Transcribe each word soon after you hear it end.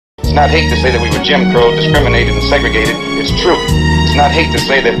It's not hate to say that we were Jim Crow, discriminated and segregated. It's true. It's not hate to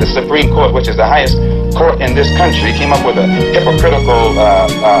say that the Supreme Court, which is the highest court in this country, came up with a hypocritical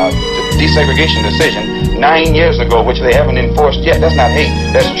desegregation decision 9 years ago, which they haven't enforced yet. That's not hate.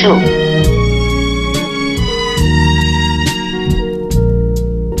 That's true.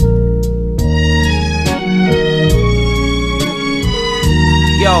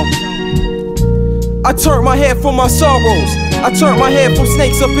 Yo, I turned my head from my sorrows. I turned my head from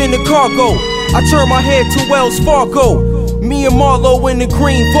snakes up in the cargo. I turned my head to Wells Fargo. Me and Marlo in the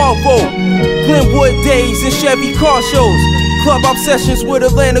green Volvo. Glenwood days and Chevy car shows. Club obsessions with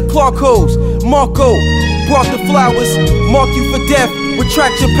Atlanta Clarkos. Marco brought the flowers. Mark you for death,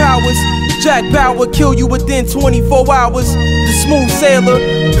 retract your powers. Jack Bauer kill you within 24 hours. The smooth sailor,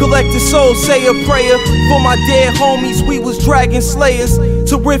 collect the soul, say a prayer for my dead homies, we was dragon slayers.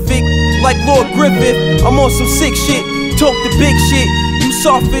 Terrific, like Lord Griffith, I'm on some sick shit. Talk the big shit, you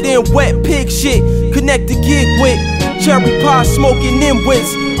softer than wet pig shit. Connect the gig with cherry pie smoking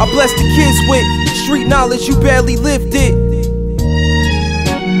nimwits. I bless the kids with street knowledge, you barely lived it.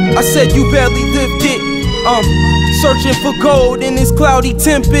 I said you barely lived it. Searching for gold in this cloudy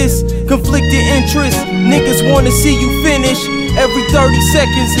tempest. Conflicted interests, niggas wanna see you finish. Every 30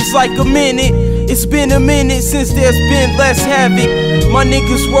 seconds is like a minute. It's been a minute since there's been less havoc. My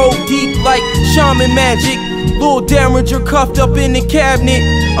niggas roll deep like shaman magic. Lil Derringer cuffed up in the cabinet.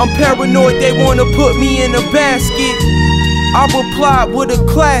 I'm paranoid they wanna put me in a basket. I replied with a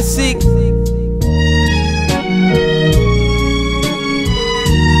classic.